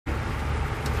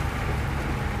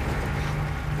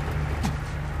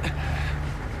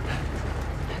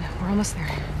almost there.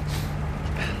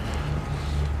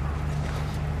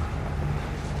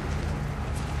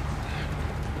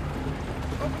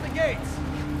 Open the gates!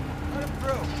 Let him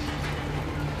through!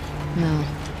 No.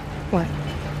 What?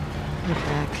 Look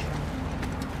back.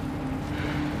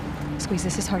 Squeeze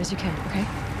this as hard as you can, okay?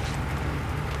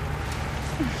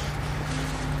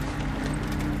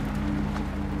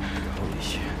 Holy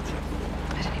shit.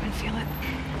 I didn't even feel it.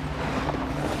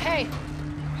 Hey!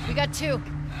 We got two.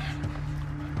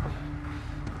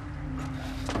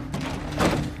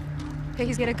 Okay,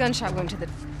 he's got a gunshot wound to the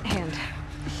hand.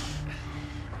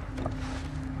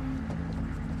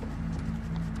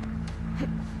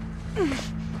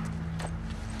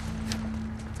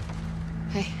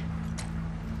 Hey.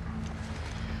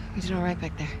 You did all right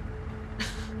back there.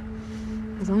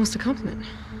 It was almost a compliment.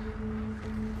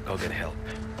 Go get help.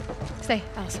 Stay,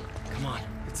 Alice. Come on,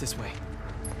 it's this way.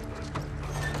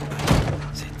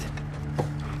 Sit.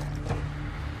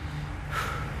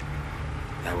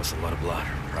 That was a lot of blood,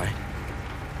 right?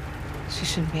 She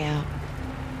shouldn't be out.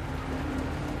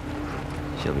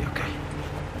 She'll be okay.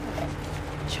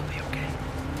 She'll be okay.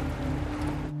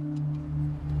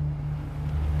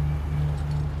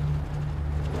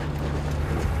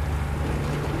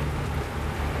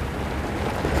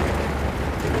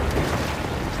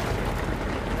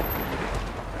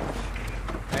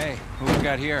 Hey, who we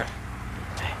got here?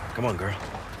 Hey, come on, girl.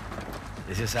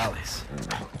 This is Alice.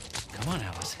 Come on,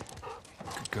 Alice.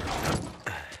 Good girl.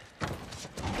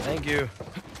 Thank you.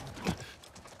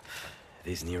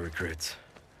 These new recruits,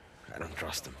 I don't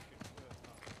trust them.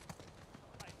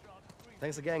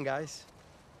 Thanks again, guys.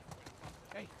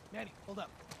 Hey, Manny, hold up.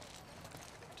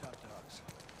 Top dogs.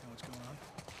 Know what's going on?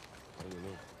 What do you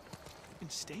mean? We've been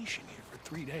stationed here for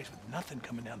 3 days with nothing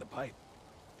coming down the pipe.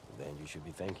 Then you should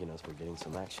be thanking us for getting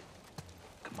some action.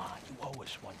 Come on, you owe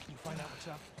us one. Can you find out what's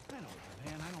up? I know,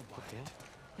 man. I don't buy it.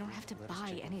 You don't have to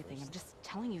buy anything. I'm just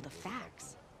telling you the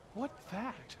facts. What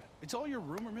fact? It's all your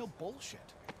rumor mill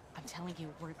bullshit. I'm telling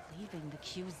you, we're leaving the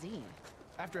QZ.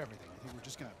 After everything, I think we're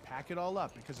just gonna pack it all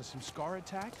up because of some scar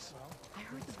attacks? I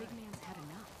heard the big man's had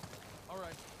enough. All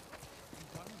right.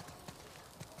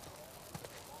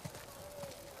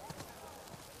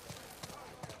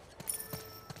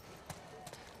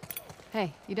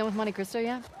 Hey, you done with Monte Cristo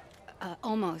yet?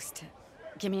 Almost.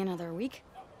 Give me another week.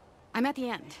 I'm at the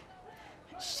end.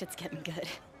 Shit's getting good.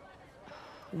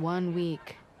 1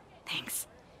 week. Thanks.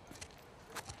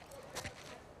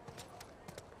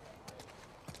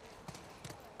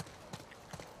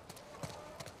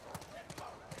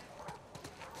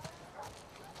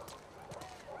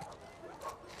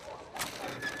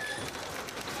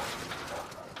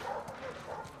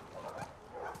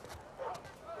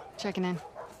 Checking in.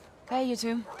 Hey, you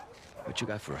two. What you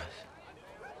got for us?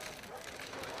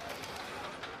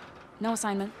 No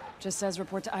assignment. Just says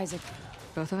report to Isaac.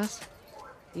 Both of us?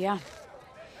 Yeah.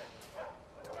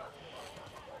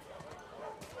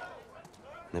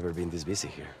 Never been this busy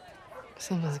here.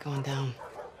 Something's going down.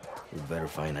 We better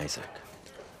find Isaac.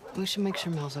 We should make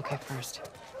sure Mel's okay first.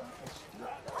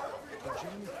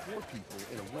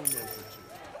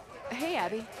 Hey,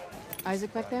 Abby.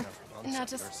 Isaac back there? Not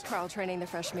just Carl training the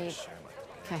fresh meat.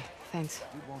 Okay, thanks.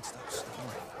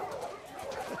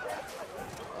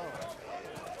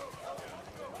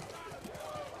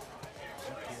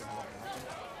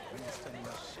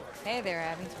 Hey there,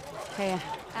 Abby. Hey,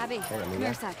 Abby, come here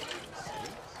a sec.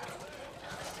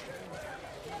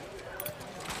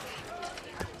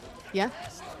 yeah?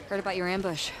 Heard about your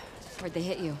ambush. Where'd they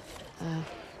hit you?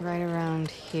 Right around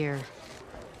here.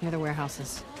 Near the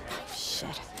warehouses.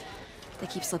 Shit. They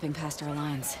keep slipping past our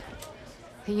lines.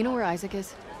 Hey, you know where Isaac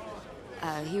is?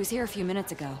 He was here a few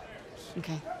minutes ago.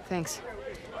 Okay, thanks.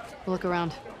 We'll look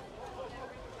around.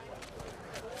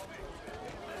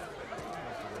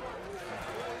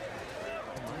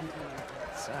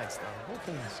 Besides, the whole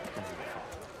thing is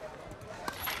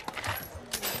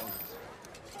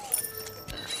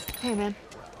Hey, man.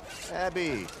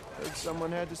 Abby, heard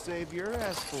someone had to save your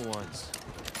ass for once.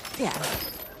 Yeah,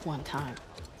 one time.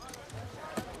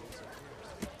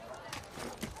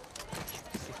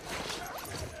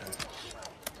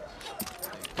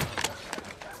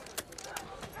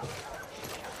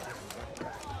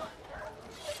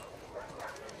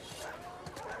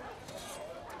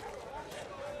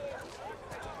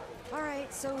 All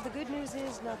right, so the good news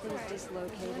is nothing's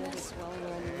dislocated. The swelling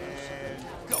around the knees.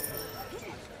 Go.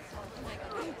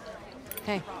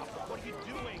 Hey.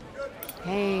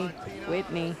 Hey,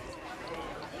 Whitney.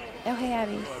 Oh, hey,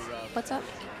 Abby. What's up?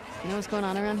 You know what's going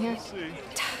on around here?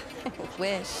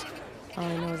 Wish. All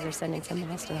I know is they're sending some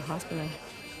mice to the hospital.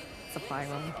 Supply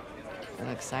run.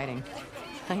 Exciting.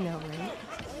 I know,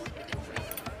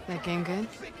 right? That game good?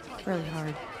 Really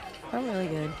hard, but really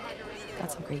good.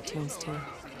 Got some great tunes, too.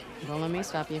 Don't let me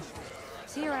stop you.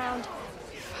 See you around.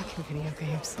 Fucking video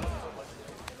games.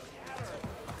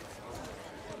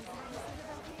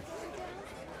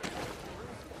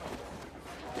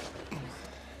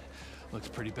 Looks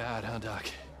pretty bad, huh, Doc?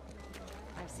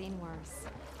 I've seen worse.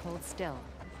 Hold still.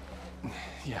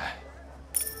 Yeah.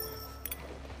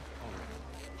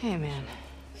 Hey, man.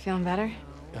 Feeling better?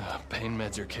 Pain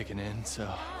meds are kicking in,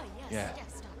 so yeah.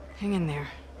 Hang in there.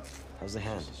 How's the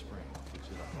hand?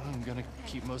 Well, I'm gonna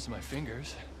keep most of my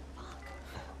fingers.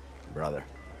 Brother,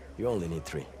 you only need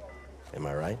 3. Am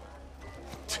I right?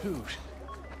 Dude.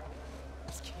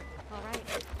 All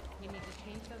right. You need to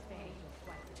change those behaviors.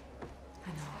 I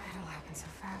know, it all happened so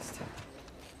fast.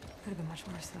 Could have been much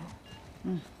worse,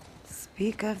 though.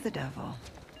 Speak of the devil.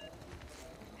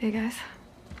 Hey, guys.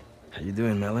 How you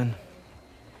doing, Melon?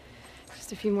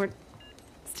 Just a few more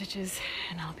stitches,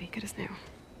 and I'll be good as new.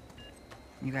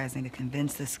 You guys need to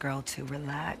convince this girl to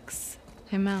relax.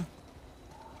 Hey, Mel.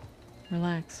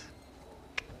 Relax.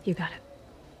 You got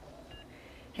it.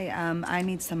 Hey, I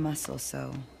need some muscle,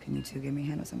 so can you two give me a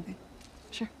hand or something?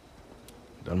 Sure.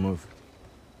 Don't move.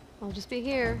 I'll just be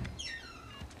here.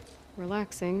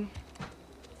 Relaxing.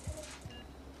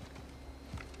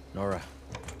 Nora,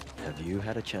 have you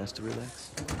had a chance to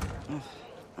relax? Ugh,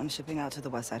 I'm shipping out to the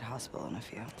West Side Hospital in a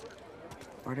few.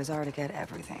 Orders are to get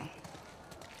everything.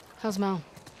 How's Mel?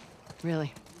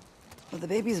 Really? Well, the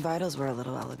baby's vitals were a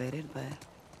little elevated, but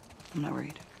I'm not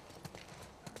worried.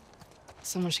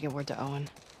 Someone should get word to Owen.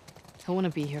 He'll want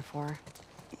to be here for her.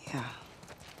 Yeah.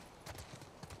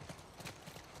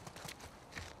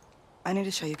 I need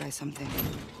to show you guys something.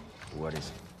 What is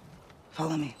it?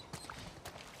 Follow me.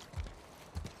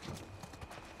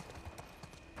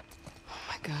 Oh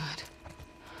my god.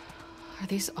 Are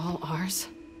these all ours?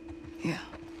 Yeah.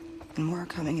 And more are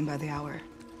coming in by the hour.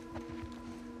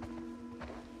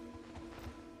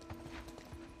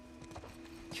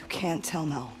 You can't tell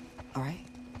Mel, all right?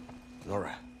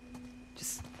 Nora.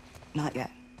 Just not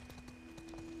yet.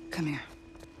 Come here.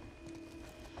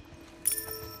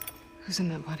 Who's in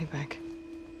that body bag?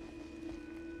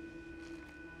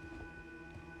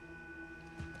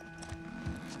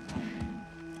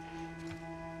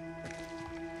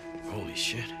 Holy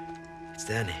shit. It's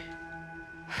Danny.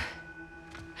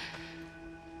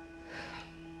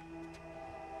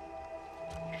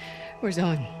 Where's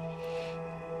Owen?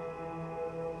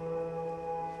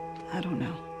 I don't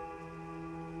know.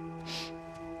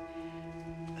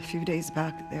 A few days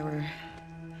back, there were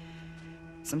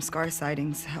some SCAR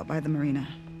sightings out by the marina.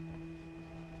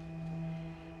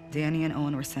 Danny and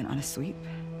Owen were sent on a sweep.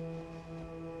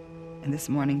 And this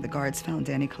morning, the guards found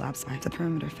Danny collapsed by the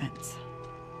perimeter fence.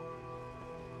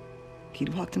 He'd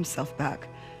walked himself back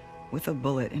with a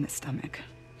bullet in his stomach.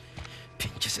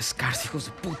 Pinches escars, hijos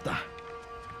de puta.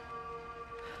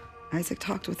 Isaac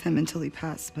talked with him until he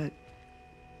passed, but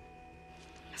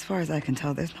as far as I can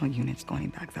tell, there's no units going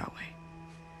back that way.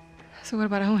 So what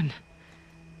about Owen?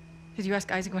 Did you ask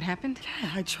Isaac what happened?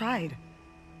 Yeah, I tried.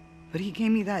 But he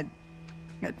gave me that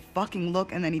fucking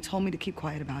look, and then he told me to keep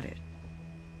quiet about it.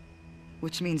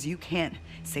 Which means you can't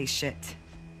say shit.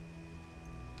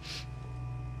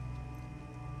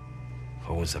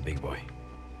 Owen's a big boy.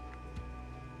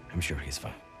 I'm sure he's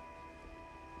fine.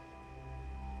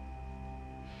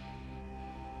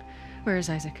 Where is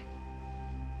Isaac?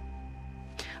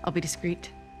 I'll be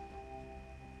discreet.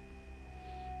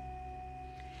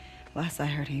 Last I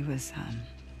heard, he was,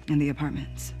 in the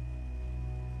apartments.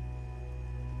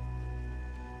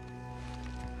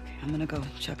 Okay, I'm gonna go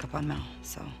check up on Mel,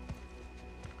 so...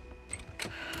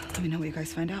 Let me know what you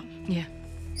guys find out. Yeah.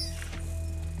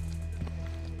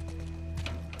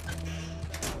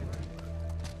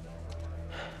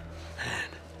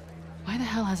 Why the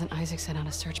hell hasn't Isaac sent out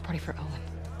a search party for Owen?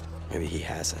 Maybe he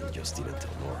hasn't, just didn't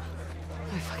tell Nora.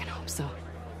 I fucking hope so.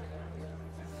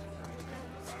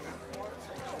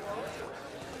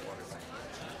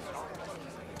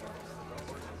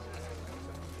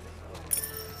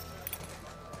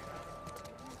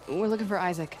 We're looking for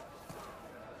Isaac.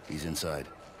 He's inside.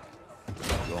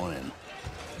 Going in.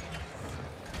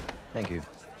 Thank you.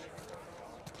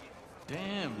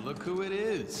 Damn, look who it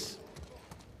is.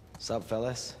 Sup,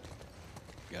 fellas?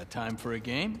 Got time for a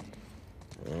game?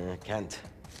 Can't.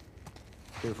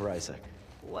 Here for Isaac.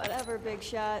 Whatever, big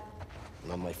shot.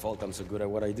 Not my fault I'm so good at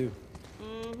what I do.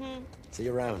 Mm-hmm. See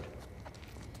you around.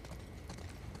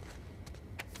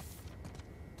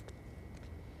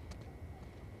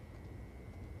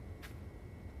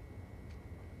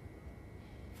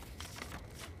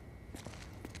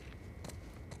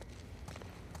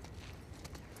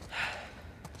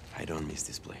 I don't miss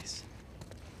this place.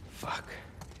 Fuck.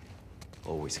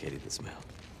 Always hated the smell.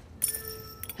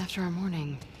 After our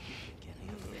morning,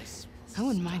 I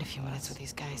wouldn't mind a few minutes with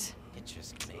these guys.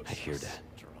 I hear that.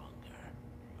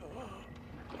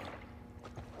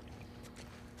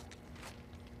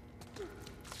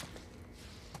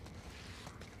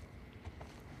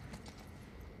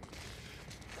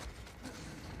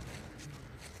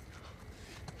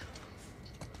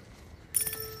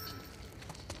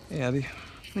 Hey, Abby.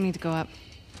 We need to go up.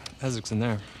 Isaac's in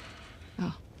there.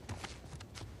 Oh.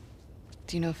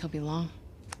 Do you know if he'll be long?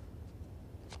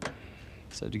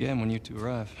 Said again when you two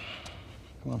arrive.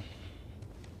 Come on.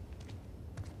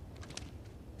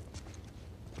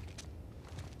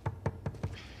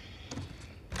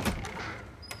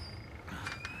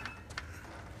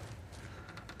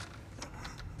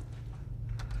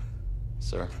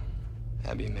 Sir,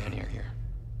 Abby and Manny are here.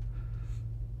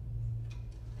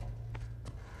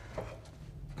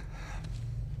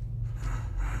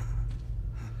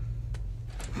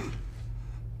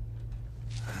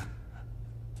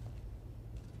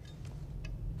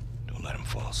 Don't let him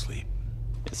fall asleep.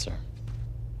 Yes, sir.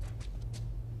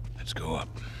 Let's go up.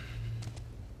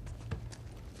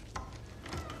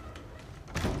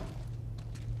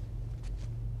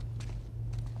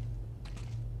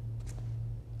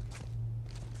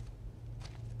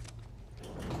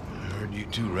 I heard you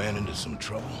two ran into some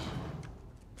trouble.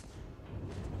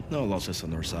 No losses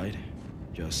on our side.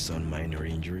 Just some minor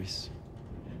injuries.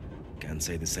 Can't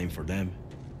say the same for them.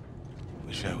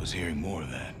 Wish I was hearing more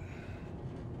of that.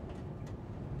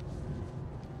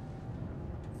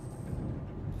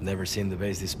 Never seen the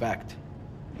base this packed.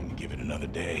 And give it another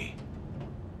day.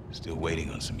 Still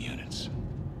waiting on some units.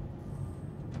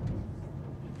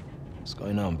 What's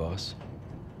going on, boss?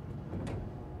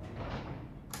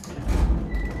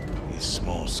 These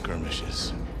small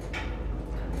skirmishes.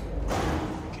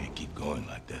 Can't keep going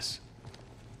like this.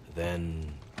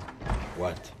 Then...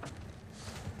 what?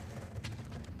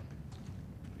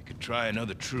 We could try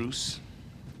another truce.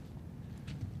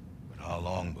 But how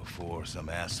long before some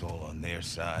asshole on their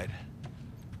side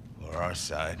or our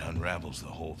side unravels the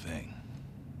whole thing?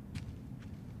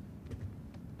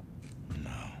 No.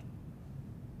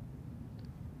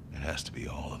 It has to be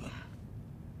all of them.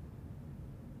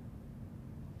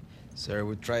 Sir,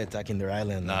 we try attacking their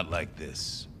island. Not like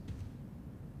this.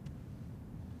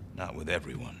 Not with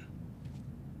everyone.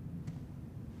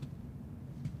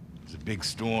 There's a big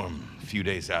storm a few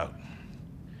days out.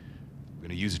 We're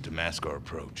gonna use it to mask our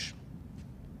approach.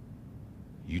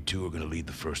 You two are gonna lead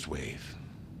the first wave.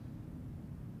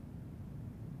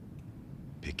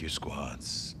 Pick your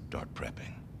squads, start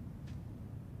prepping.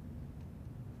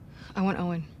 I want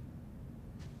Owen.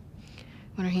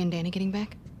 When are he and Danny getting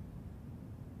back?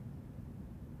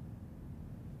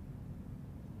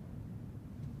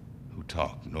 Who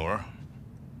talked, Nora?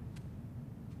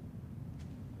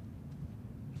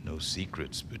 No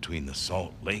secrets between the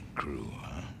Salt Lake crew,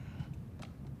 huh?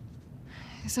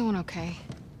 Is Owen okay?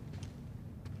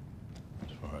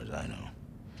 As far as I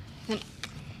know.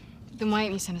 Then why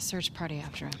didn't you send a search party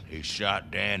after him? He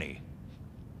shot Danny.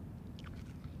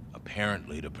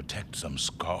 Apparently to protect some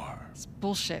scar. It's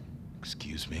bullshit.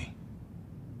 Excuse me?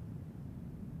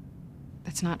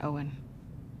 That's not Owen.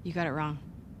 You got it wrong.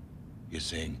 You're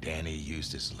saying Danny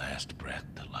used his last breath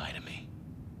to lie to me?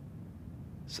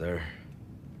 Sir,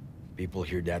 people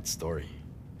hear that story.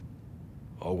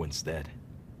 Owen's dead.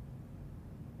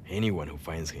 Anyone who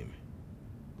finds him,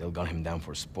 they'll gun him down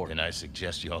for sport. Then I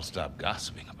suggest you all stop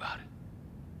gossiping about it.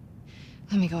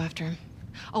 Let me go after him.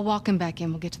 I'll walk him back in.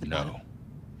 We'll get to the bottom. No.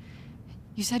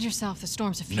 You said yourself the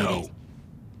storm's a few No. days.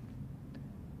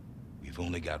 We've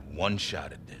only got one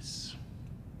shot at this.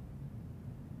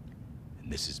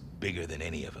 And this is bigger than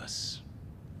any of us.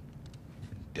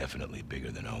 Definitely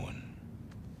bigger than Owen.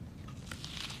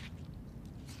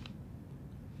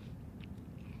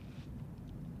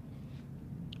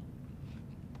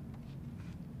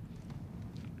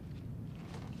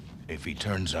 If he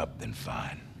turns up, then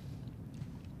fine.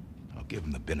 I'll give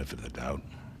him the benefit of the doubt.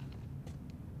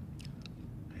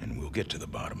 And we'll get to the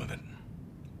bottom of it.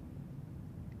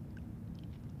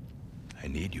 I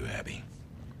need you, Abby.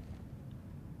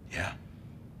 Yeah?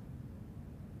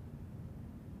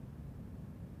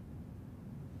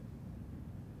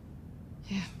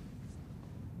 Yeah.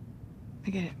 I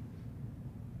get it.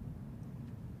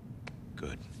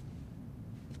 Good.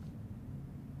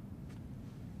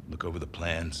 Look over the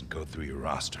plans and go through your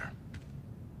roster.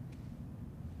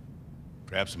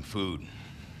 Grab some food.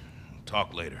 We'll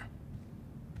talk later.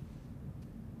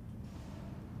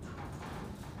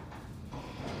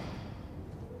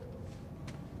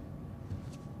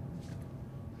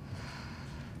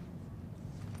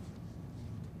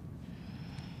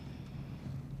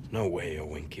 No way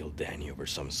Owen killed Danny over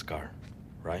some scar,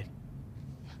 right?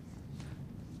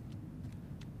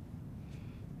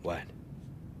 What?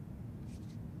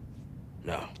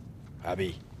 No.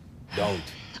 Abby, don't.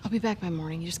 I'll be back by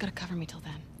morning. You just gotta cover me till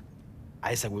then.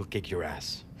 Isaac will kick your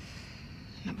ass.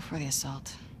 Not before the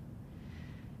assault.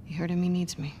 You heard him, he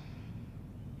needs me.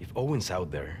 If Owen's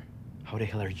out there, how the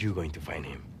hell are you going to find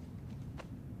him?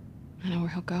 I know where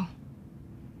he'll go.